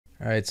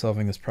All right,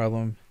 solving this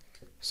problem.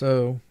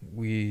 So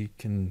we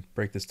can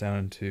break this down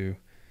into,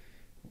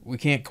 we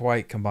can't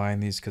quite combine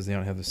these because they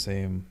don't have the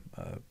same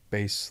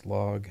base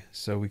log.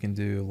 So we can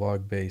do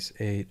log base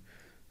 8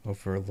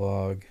 over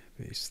log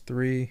base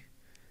 3,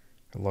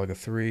 or log of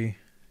 3,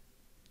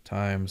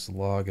 times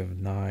log of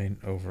 9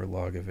 over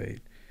log of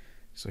 8.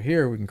 So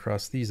here we can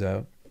cross these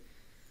out.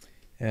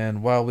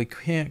 And while we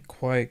can't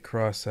quite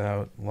cross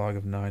out log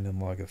of 9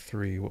 and log of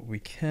 3, what we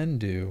can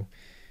do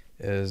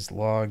is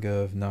log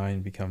of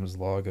 9 becomes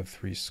log of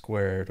 3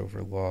 squared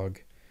over log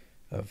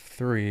of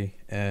 3,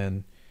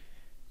 and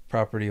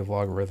property of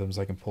logarithms,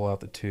 I can pull out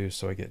the 2,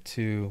 so I get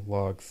 2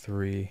 log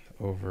 3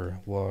 over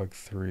log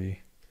 3.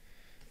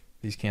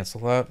 These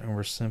cancel out and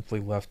we're simply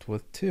left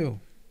with 2,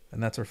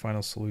 and that's our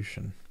final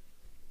solution.